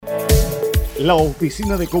La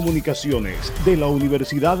Oficina de Comunicaciones de la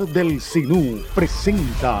Universidad del Unisinu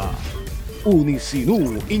presenta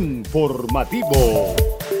Unisinu Informativo.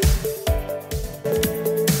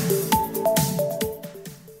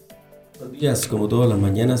 Buenos días, como todas las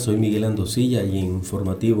mañanas, soy Miguel Andosilla y en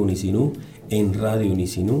Informativo Unisinu, en Radio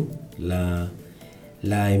Unisinu, la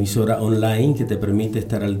emisora online que te permite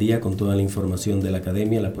estar al día con toda la información de la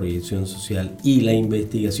academia, la proyección social y la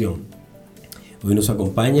investigación. Hoy nos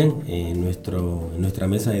acompañan en nuestra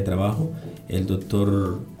mesa de trabajo el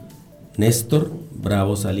doctor Néstor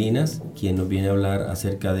Bravo Salinas, quien nos viene a hablar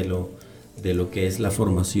acerca de lo que es la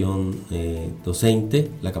formación docente,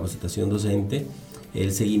 la capacitación docente,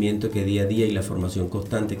 el seguimiento que día a día y la formación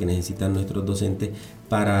constante que necesitan nuestros docentes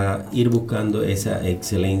para ir buscando esa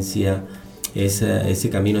excelencia, ese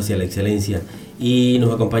camino hacia la excelencia. Y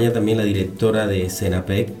nos acompaña también la directora de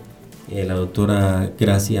CENAPEC, la doctora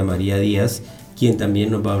Gracia María Díaz, quien también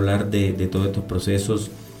nos va a hablar de todos estos procesos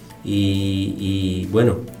y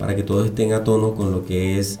bueno, para que todos estén a tono con lo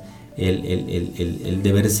que es el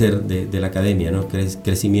deber ser de la academia, ¿no?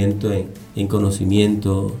 Crecimiento en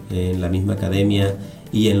conocimiento en la misma academia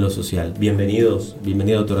y en lo social. Bienvenida,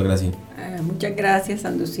 doctora Gracia. Muchas gracias,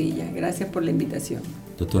 Andosilla. Gracias por la invitación.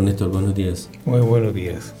 Doctor Néstor, buenos días. Muy buenos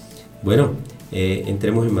días. Bueno,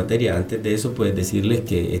 entremos en materia. Antes de eso, pues decirles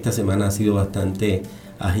que esta semana ha sido bastante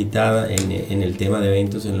agitada en el tema de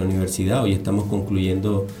eventos en la universidad. Hoy estamos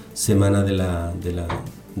concluyendo Semana de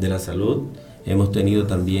la Salud. Hemos tenido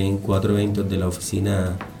también 4 eventos de la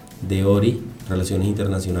oficina de ORI, Relaciones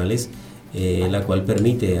Internacionales, la cual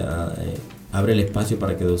abre el espacio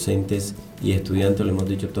para que docentes y estudiantes, lo hemos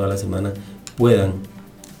dicho toda la semana, puedan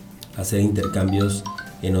hacer intercambios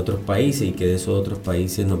en otros países y que de esos otros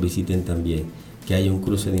países nos visiten también, que haya un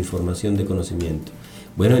cruce de información, de conocimiento.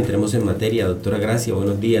 Bueno, entremos en materia. Doctora Gracia,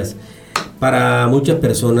 buenos días. Para muchas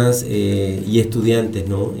personas y estudiantes,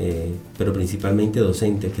 ¿no? Pero principalmente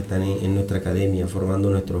docentes que están en nuestra academia, formando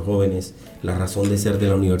a nuestros jóvenes, la razón de ser de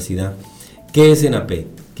la universidad, ¿qué es CENAPEC?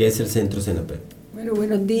 ¿Qué es el Centro CENAPEC? Bueno,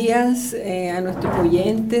 buenos días a nuestros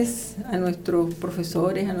oyentes, a nuestros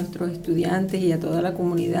profesores, a nuestros estudiantes y a toda la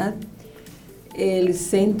comunidad. El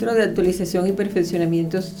Centro de Actualización y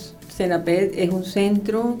Perfeccionamiento CENAPEC es un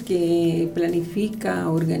centro que planifica,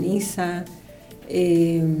 organiza,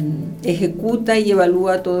 ejecuta y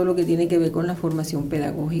evalúa todo lo que tiene que ver con la formación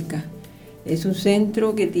pedagógica. Es un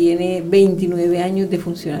centro que tiene 29 años de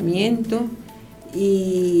funcionamiento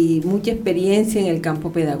y mucha experiencia en el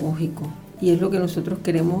campo pedagógico. Y es lo que nosotros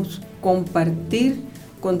queremos compartir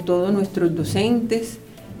con todos nuestros docentes.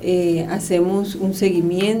 Hacemos un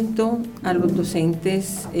seguimiento a los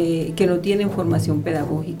docentes que no tienen formación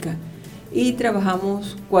pedagógica y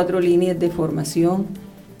trabajamos 4 líneas de formación,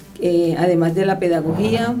 además de la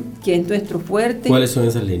pedagogía, que es nuestro fuerte. ¿Cuáles son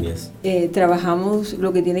esas líneas? Trabajamos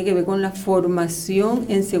lo que tiene que ver con la formación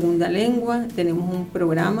en segunda lengua. Tenemos un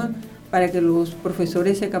programa para que los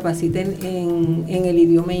profesores se capaciten en el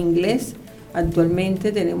idioma inglés.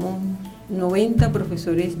 Actualmente tenemos 90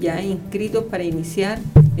 profesores ya inscritos para iniciar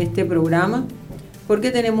este programa, porque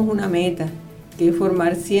tenemos una meta, que es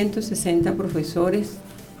formar 160 profesores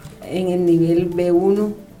en el nivel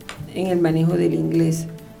B1 en el manejo del inglés.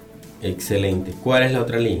 Excelente. ¿Cuál es la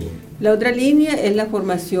otra línea? La otra línea es la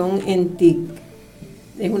formación en TIC.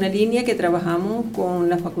 Es una línea que trabajamos con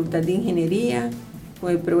la Facultad de Ingeniería,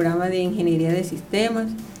 con el programa de Ingeniería de Sistemas.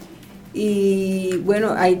 Y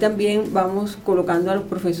bueno, ahí también vamos colocando a los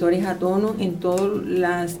profesores a tono en todas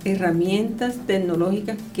las herramientas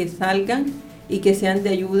tecnológicas que salgan y que sean de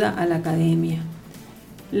ayuda a la academia.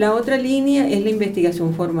 La otra línea es la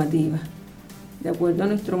investigación formativa. De acuerdo a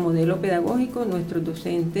nuestro modelo pedagógico, nuestros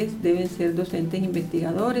docentes deben ser docentes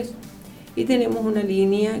investigadores y tenemos una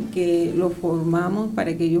línea que los formamos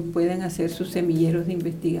para que ellos puedan hacer sus semilleros de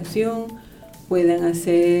investigación, puedan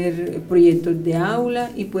hacer proyectos de aula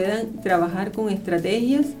y puedan trabajar con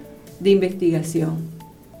estrategias de investigación.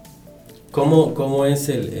 ¿Cómo es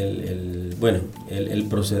el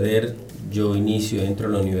proceder? Yo entro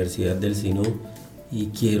a la Universidad del Unisinu y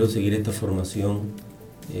quiero seguir esta formación.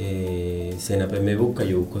 CENAPEC me busca,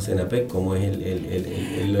 yo busco CENAPEC. ¿Cómo es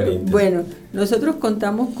el oriente? Bueno, nosotros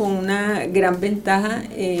contamos con una gran ventaja.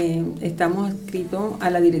 Estamos adscritos a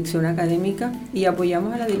la dirección académica y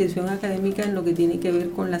apoyamos a la dirección académica en lo que tiene que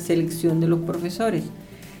ver con la selección de los profesores.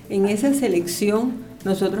 En esa selección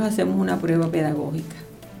nosotros hacemos una prueba pedagógica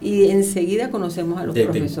y enseguida conocemos a los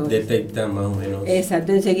profesores. Detectan más o menos.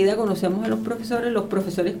 Exacto, enseguida conocemos a los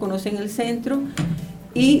profesores conocen el centro.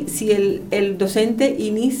 Y si el docente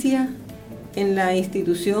inicia en la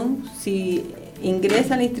institución, si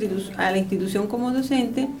ingresa a la institución como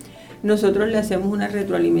docente, nosotros le hacemos una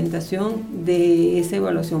retroalimentación de esa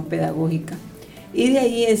evaluación pedagógica. Y de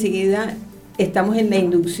ahí enseguida estamos en la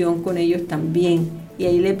inducción con ellos también. Y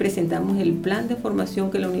ahí le presentamos el plan de formación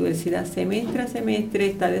que la universidad semestre a semestre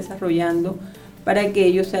está desarrollando para que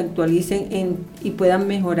ellos se actualicen y puedan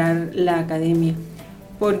mejorar la academia.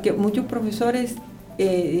 Porque muchos profesores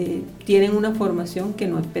tienen una formación que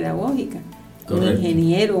no es pedagógica. Correcto. Un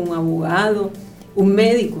ingeniero, un abogado, un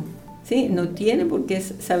médico, ¿sí? No tiene por qué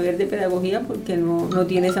saber de pedagogía porque no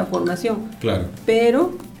tiene esa formación. Claro.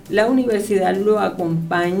 Pero la universidad lo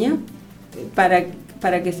acompaña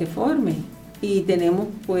para que se forme. Y tenemos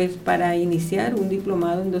pues para iniciar un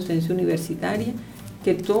diplomado en docencia universitaria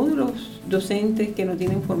que todos los docentes que no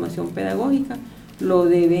tienen formación pedagógica lo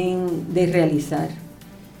deben de realizar.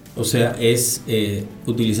 O sea, es,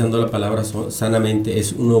 utilizando la palabra sanamente,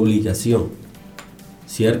 es una obligación,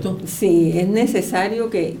 ¿cierto? Sí, es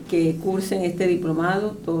necesario que cursen este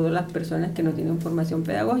diplomado todas las personas que no tienen formación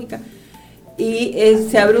pedagógica y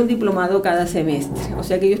se abre un diplomado cada semestre, o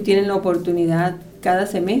sea que ellos tienen la oportunidad cada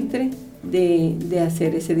semestre de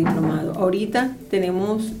hacer ese diplomado. Ahorita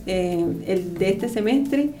tenemos el de este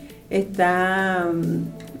semestre está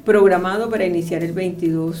programado para iniciar el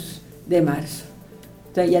 22 de marzo.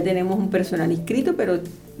 O sea, ya tenemos un personal inscrito, pero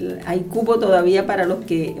hay cupo todavía para los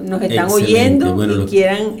que nos están oyendo y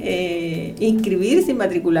quieran inscribirse y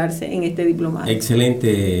matricularse en este diplomado.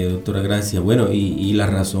 Excelente, doctora Gracia. Bueno, y la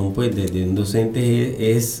razón pues de un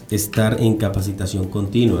docente es estar en capacitación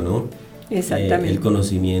continua, ¿no? Exactamente. El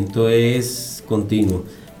conocimiento es continuo.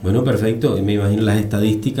 Bueno, perfecto. Me imagino las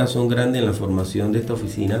estadísticas son grandes en la formación de esta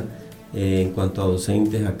oficina en cuanto a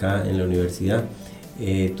docentes acá en la universidad.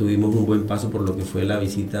 Tuvimos un buen paso por lo que fue la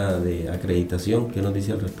visita de acreditación. ¿Qué nos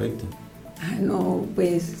dice al respecto? No,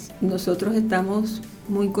 pues nosotros estamos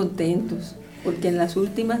muy contentos porque en las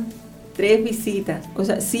últimas 3 visitas, o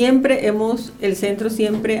sea, el centro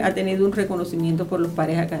siempre ha tenido un reconocimiento por los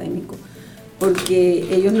pares académicos, porque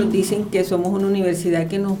ellos nos dicen que somos una universidad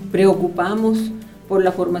que nos preocupamos por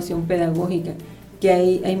la formación pedagógica, que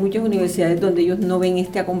hay muchas universidades donde ellos no ven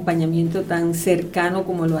este acompañamiento tan cercano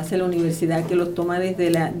como lo hace la universidad, que los toma desde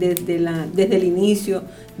el inicio,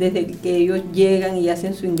 desde que ellos llegan y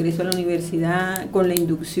hacen su ingreso a la universidad, con la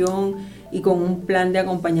inducción y con un plan de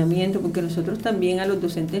acompañamiento, porque nosotros también a los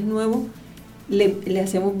docentes nuevos le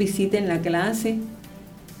hacemos visita en la clase,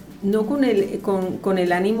 no con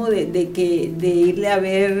el ánimo de irle a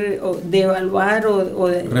ver, o de evaluar o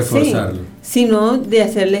de reforzarlo, sí, sino de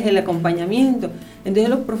hacerles el acompañamiento.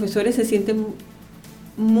 Entonces los profesores se sienten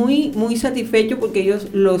muy, muy satisfechos porque ellos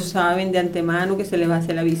lo saben de antemano que se les va a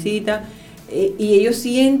hacer la visita y ellos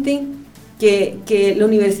sienten que la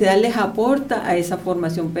universidad les aporta a esa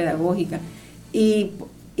formación pedagógica y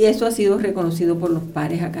eso ha sido reconocido por los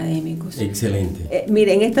pares académicos. Excelente.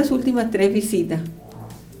 Miren, estas últimas 3 visitas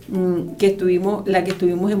la que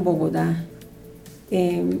estuvimos en Bogotá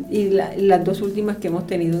y las 2 últimas que hemos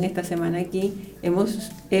tenido en esta semana aquí,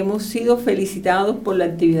 hemos sido felicitados por la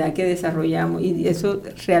actividad que desarrollamos y eso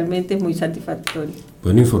realmente es muy satisfactorio.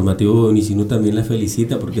 Bueno, Informativo Unisinu también la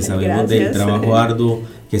felicita porque sabemos del trabajo arduo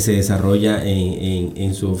que se desarrolla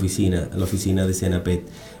en su oficina, la oficina de Senapet.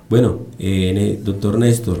 Bueno, doctor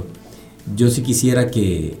Néstor, yo sí quisiera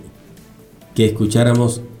que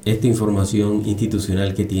escucháramos esta información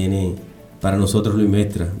institucional que tiene para nosotros Luis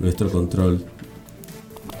Mestra, nuestro control.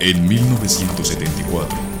 En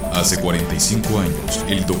 1974, hace 45 años,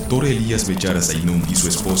 el doctor Elías Bechara Zainún y su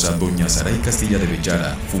esposa doña Saray Castilla de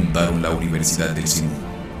Bechara fundaron la Universidad del Sinú.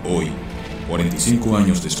 Hoy, 45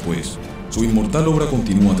 años después, su inmortal obra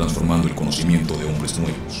continúa transformando el conocimiento de hombres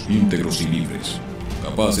nuevos, íntegros y libres,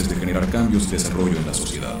 capaces de generar cambios y desarrollo en la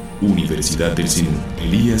sociedad. Universidad del Sinú,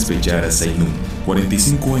 Elías Bechara Zainún,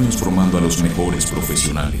 45 años formando a los mejores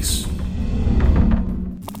profesionales.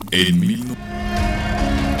 ¿Qué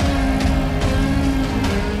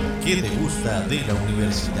te gusta de la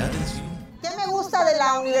Universidad del Sinú? ¿Qué me gusta de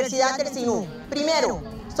la Universidad del Sinú? Primero,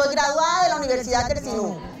 soy graduada de la Universidad del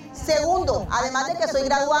Sinú. Segundo, además de que soy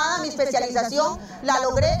graduada, mi especialización la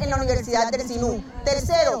logré en la Universidad del Sinú.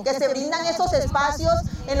 Tercero, que se brindan esos espacios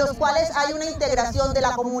en los cuales hay una integración de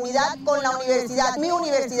la comunidad con la universidad, mi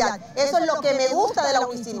universidad. Eso es lo que me gusta de la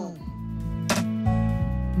Unisinu.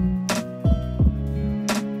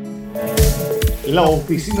 La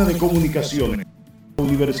Oficina de Comunicaciones,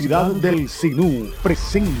 Universidad del Sinú,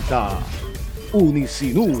 presenta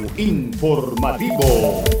Unisinu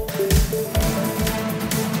Informativo.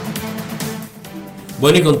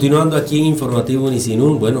 Bueno, y continuando aquí en Informativo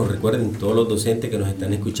Unisinu, bueno, recuerden todos los docentes que nos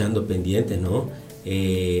están escuchando pendientes, ¿no?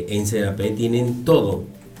 En CAP tienen todo,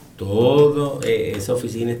 esa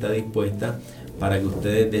oficina está dispuesta para que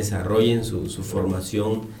ustedes desarrollen su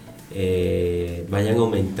formación, vayan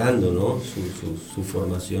aumentando, ¿no?, su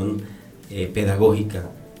formación pedagógica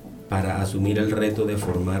para asumir el reto de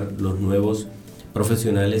formar los nuevos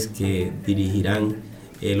profesionales que dirigirán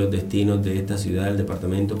los destinos de esta ciudad, del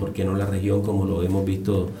departamento, por qué no la región, como lo hemos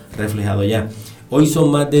visto reflejado ya. Hoy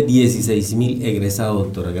son más de 16.000 egresados,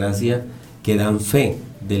 doctora Gracia, que dan fe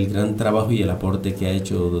del gran trabajo y el aporte que ha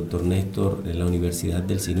hecho doctor Néstor en la Universidad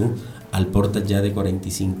del Sinú, al portas ya de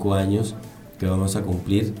 45 años que vamos a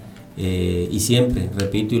cumplir, y siempre,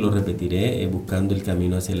 repito y lo repetiré, buscando el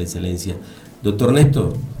camino hacia la excelencia. Doctor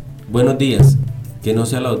Néstor, buenos días. Que no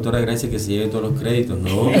sea la doctora Gracia que se lleve todos los créditos,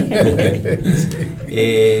 ¿no?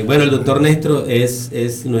 Bueno, el doctor Néstor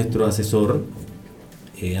es nuestro asesor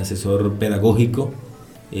pedagógico,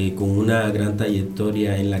 con una gran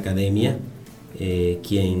trayectoria en la academia,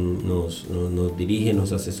 quien nos dirige,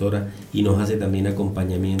 nos asesora y nos hace también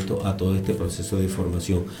acompañamiento a todo este proceso de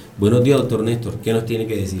formación. Buenos días, doctor Néstor, ¿qué nos tiene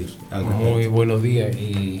que decir al respecto? Muy buenos días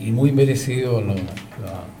y muy merecido la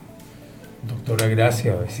doctora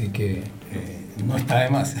Gracia, así que no está de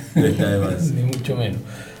más, no está de más. ni mucho menos.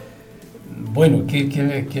 Bueno,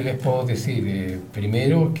 ¿qué les puedo decir?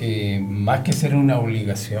 Primero, que más que ser una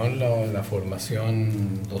obligación, la formación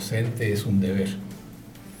docente es un deber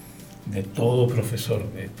de todo profesor,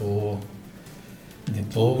 de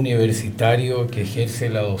todo universitario que ejerce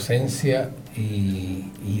la docencia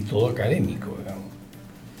y todo académico, digamos.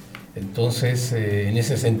 Entonces, en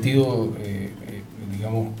ese sentido,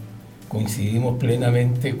 digamos, coincidimos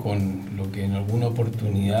plenamente con lo que en alguna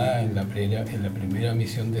oportunidad en la primera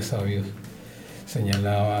misión de sabios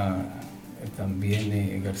señalaba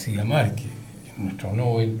también García Márquez, nuestro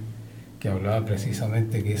Nobel, que hablaba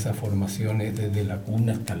precisamente que esa formación es desde la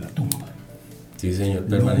cuna hasta la tumba. Sí, señor,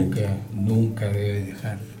 permanente. Nunca debe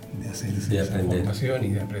dejar de hacerse esa formación y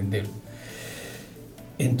de aprender.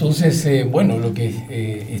 Entonces, bueno, lo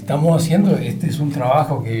que estamos haciendo, este es un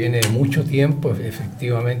trabajo que viene de mucho tiempo.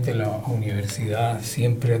 Efectivamente, la universidad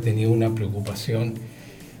siempre ha tenido una preocupación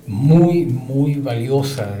muy, muy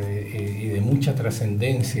valiosa y de mucha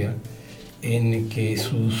trascendencia en que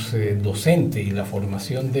sus docentes y la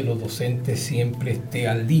formación de los docentes siempre esté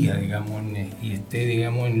al día, digamos, y esté,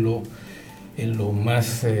 digamos, en lo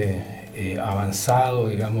más avanzado,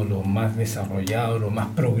 digamos, lo más desarrollado, lo más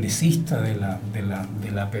progresista de la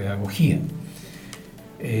pedagogía.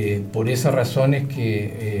 Por esas razones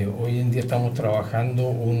que hoy en día estamos trabajando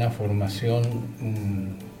una formación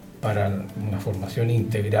para una formación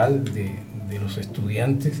integral de los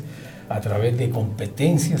estudiantes a través de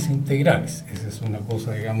competencias integrales. Esa es una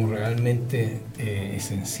cosa, digamos, realmente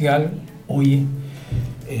esencial hoy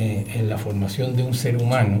en la formación de un ser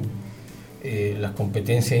humano. Las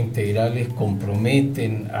competencias integrales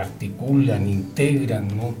comprometen, articulan, integran,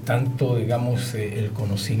 ¿no?, tanto, digamos, el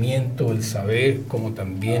conocimiento, el saber, como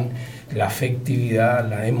también la afectividad,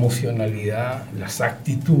 la emocionalidad, las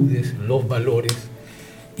actitudes, los valores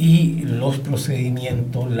y los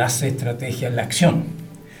procedimientos, las estrategias, la acción.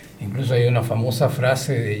 Incluso hay una famosa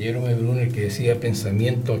frase de Jerome Brunner que decía: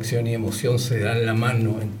 pensamiento, acción y emoción se dan la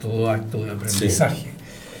mano en todo acto de aprendizaje. Sí.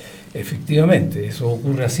 Efectivamente, eso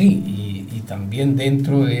ocurre así, y también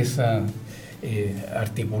dentro de esa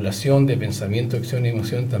articulación de pensamiento, acción y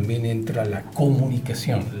emoción también entra la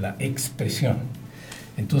comunicación, la expresión.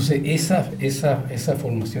 Entonces esa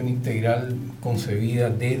formación integral concebida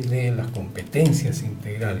desde las competencias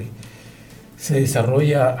integrales se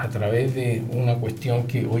desarrolla a través de una cuestión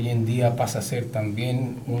que hoy en día pasa a ser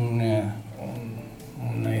también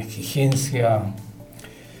una exigencia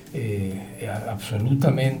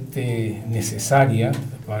absolutamente necesaria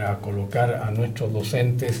para colocar a nuestros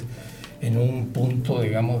docentes en un punto,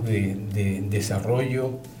 digamos, de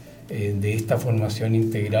desarrollo de esta formación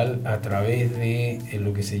integral a través de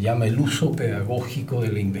lo que se llama el uso pedagógico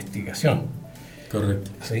de la investigación.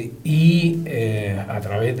 Correcto. ¿Sí? Y a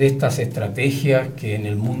través de estas estrategias que en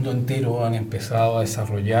el mundo entero han empezado a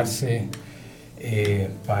desarrollarse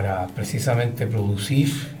para precisamente producir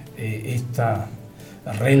esta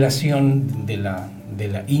relación de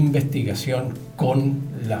la investigación con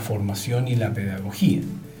la formación y la pedagogía.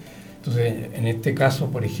 Entonces, en este caso,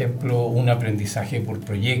 por ejemplo, un aprendizaje por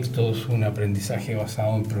proyectos, un aprendizaje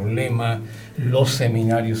basado en problemas, los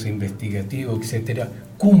seminarios investigativos, etcétera,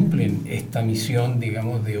 cumplen esta misión,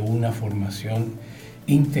 digamos, de una formación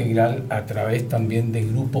integral a través también de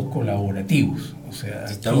grupos colaborativos. O sea,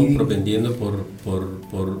 estamos propendiendo por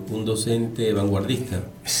un docente vanguardista.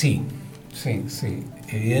 Sí.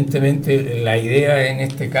 Evidentemente, la idea en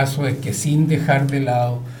este caso es que sin dejar de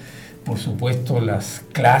lado por supuesto, las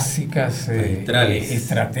clásicas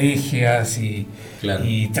estrategias y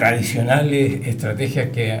tradicionales estrategias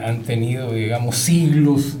que han tenido, digamos,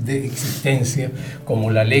 siglos de existencia, como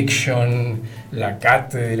la lección, la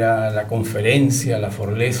cátedra, la conferencia, la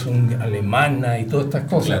Vorlesung alemana y todas estas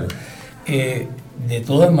cosas. De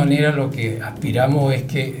todas maneras, lo que aspiramos es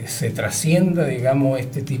que se trascienda, digamos,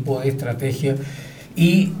 este tipo de estrategia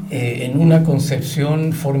y en una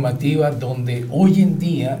concepción formativa donde hoy en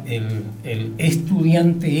día el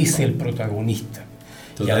estudiante es el protagonista.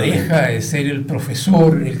 Totalmente. Ya deja de ser el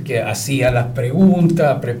profesor el que hacía las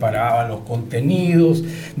preguntas, preparaba los contenidos,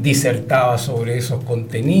 disertaba sobre esos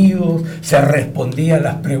contenidos, se respondía a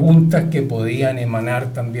las preguntas que podían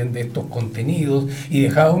emanar también de estos contenidos y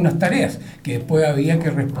dejaba unas tareas que después había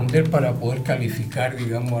que responder para poder calificar,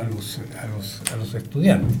 digamos, a los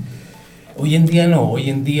estudiantes. Hoy en día no, hoy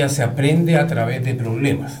en día se aprende a través de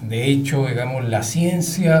problemas. De hecho, digamos, la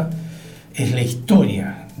ciencia es la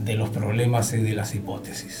historia de los problemas y de las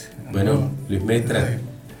hipótesis. Bueno, Luis Mestra,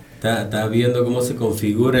 está viendo cómo se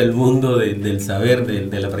configura el mundo del saber,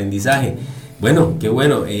 del aprendizaje. Bueno, qué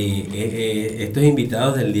bueno. Estos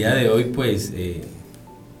invitados del día de hoy, pues,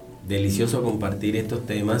 delicioso compartir estos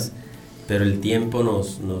temas, pero el tiempo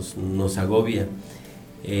nos agobia.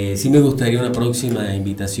 Sí me gustaría una próxima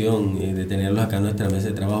invitación de tenerlos acá en nuestra mesa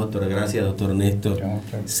de trabajo. Doctora, gracias, doctor Néstor.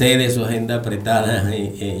 Sé de su agenda apretada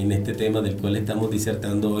en este tema del cual estamos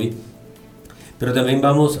disertando hoy, pero también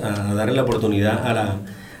vamos a darle la oportunidad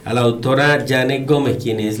a la doctora Janet Gómez,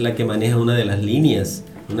 quien es la que maneja una de las líneas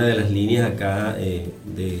acá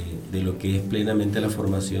de lo que es plenamente la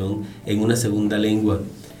formación en una segunda lengua.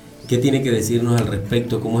 ¿Qué tiene que decirnos al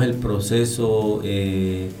respecto? ¿Cómo es el proceso?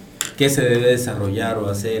 ¿Qué se debe desarrollar o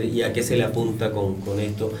hacer y a qué se le apunta con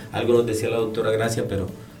esto? Algo nos decía la doctora Gracia, pero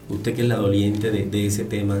usted que es la doliente de ese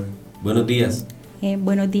tema. Buenos días.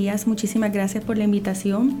 Buenos días, muchísimas gracias por la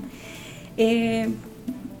invitación.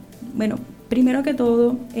 Bueno, primero que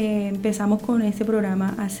todo, empezamos con este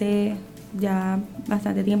programa hace ya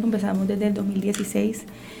bastante tiempo, empezamos desde el 2016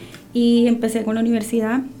 y empecé con la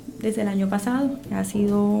universidad desde el año pasado. Ha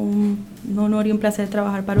sido un honor y un placer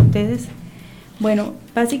trabajar para ustedes. Bueno,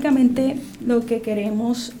 básicamente lo que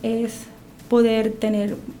queremos es poder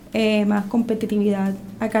tener más competitividad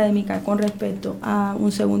académica con respecto a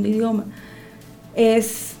un segundo idioma.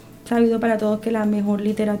 Es sabido para todos que la mejor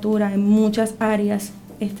literatura en muchas áreas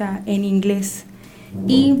está en inglés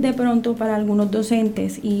y de pronto para algunos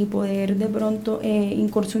docentes y poder de pronto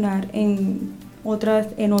incursionar en otras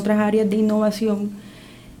áreas de innovación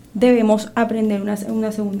debemos aprender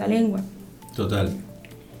una segunda lengua. Total.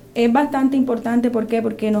 Es bastante importante, ¿por qué?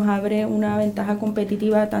 Porque nos abre una ventaja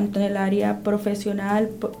competitiva tanto en el área profesional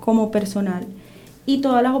como personal y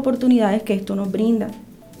todas las oportunidades que esto nos brinda.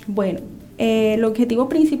 Bueno, el objetivo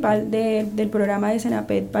principal del programa de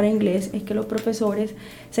Senaped para inglés es que los profesores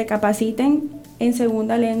se capaciten en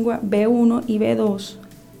segunda lengua B1 y B2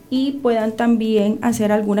 y puedan también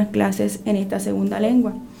hacer algunas clases en esta segunda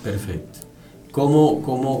lengua. Perfecto.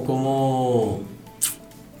 ¿Cómo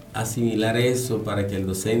asimilar eso para que el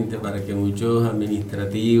docente, para que muchos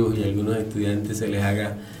administrativos y algunos estudiantes se les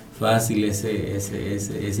haga fácil esa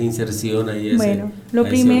inserción ahí? Bueno, lo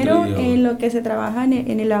primero en lo que se trabaja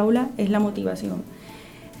en el aula es la motivación.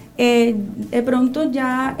 De pronto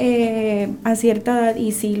ya a cierta edad,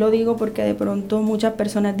 y sí lo digo porque de pronto muchas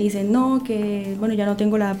personas dicen no, que bueno, ya no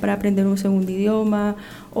tengo la edad para aprender un segundo idioma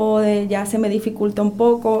o ya se me dificulta un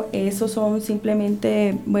poco. Esos son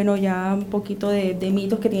simplemente, bueno, ya un poquito de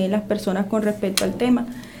mitos que tienen las personas con respecto al tema.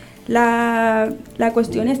 La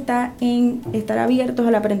cuestión está en estar abiertos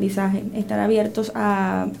al aprendizaje, estar abiertos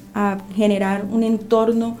a generar un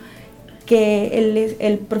entorno que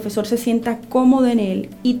el profesor se sienta cómodo en él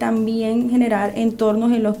y también generar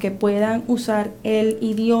entornos en los que puedan usar el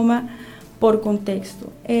idioma por contexto.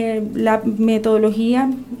 La metodología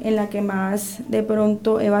en la que más de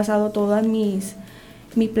pronto he basado todas mis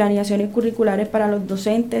planeaciones curriculares para los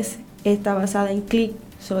docentes está basada en CLIC,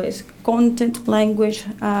 es Content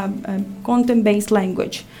Based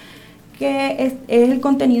Language, que es el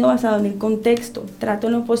contenido basado en el contexto. Trato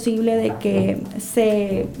en lo posible de que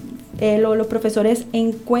los profesores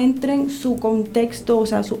encuentren su contexto, o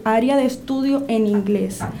sea, su área de estudio en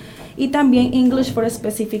inglés. Y también English for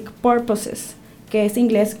Specific Purposes, que es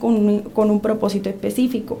inglés con un propósito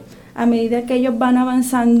específico. A medida que ellos van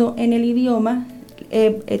avanzando en el idioma,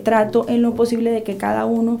 trato en lo posible de que cada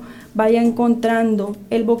uno vaya encontrando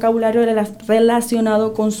el vocabulario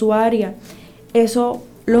relacionado con su área. Eso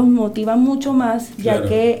los motiva mucho más, ya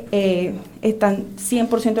que están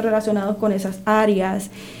 100% relacionados con esas áreas.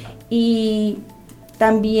 Y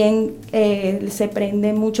también se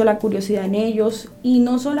prende mucho la curiosidad en ellos, y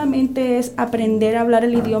no solamente es aprender a hablar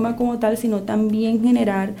el idioma como tal, sino también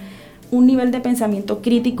generar un nivel de pensamiento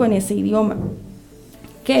crítico en ese idioma,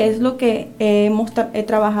 que es lo que he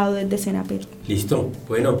trabajado desde Senapet. Listo.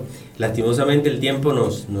 Bueno, lastimosamente el tiempo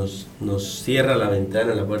nos cierra la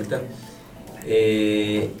ventana, la puerta.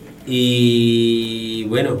 Y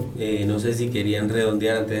bueno, no sé si querían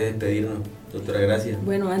redondear antes de despedirnos. Doctora, gracias.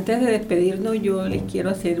 Bueno, antes de despedirnos, yo les quiero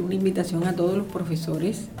hacer una invitación a todos los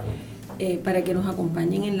profesores para que nos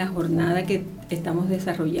acompañen en la jornada que estamos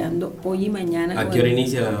desarrollando hoy y mañana. ¿A qué hora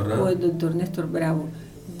inicia la jornada? Con el doctor Néstor Bravo.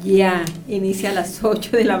 Ya, inicia a las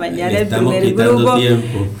 8 de la mañana el Estamos primer quitando grupo.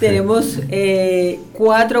 Tiempo. Tenemos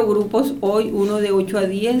 4 grupos hoy, uno de 8 a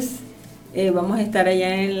 10. Vamos a estar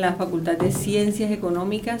allá en la Facultad de Ciencias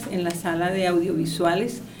Económicas, en la sala de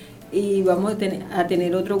audiovisuales. Y vamos a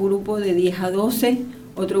tener otro grupo de 10 a 12,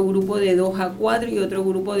 otro grupo de 2 a 4 y otro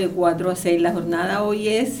grupo de 4 a 6. La jornada hoy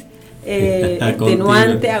es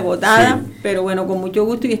extenuante, agotada, sí, pero bueno, con mucho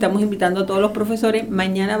gusto, y estamos invitando a todos los profesores.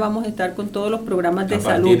 Mañana vamos a estar con todos los programas de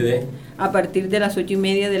salud a partir de las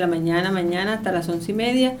 8:30 de la mañana hasta las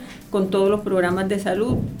 11:30, con todos los programas de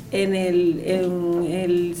salud en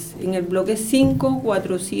el bloque 5,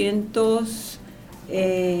 403.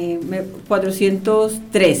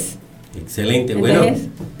 Excelente. Entonces, bueno,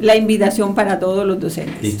 la invitación para todos los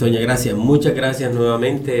docentes. Listo, doña Gracia, muchas gracias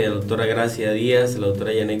nuevamente a la doctora Gracia Díaz, a la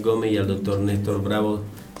doctora Yanet Gómez y al doctor Néstor Bravo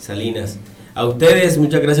Salinas. A ustedes,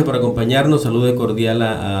 muchas gracias por acompañarnos. Saludo cordial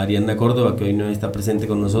a Ariadna Córdoba, que hoy no está presente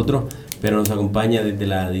con nosotros, pero nos acompaña desde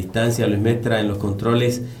la distancia, Luis Mestra en los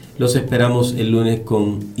controles. Los esperamos el lunes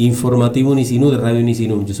con Informativo Unisinu de Radio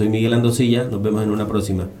Unisinu. Yo soy Miguel Andosilla, nos vemos en una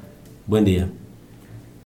próxima. Buen día.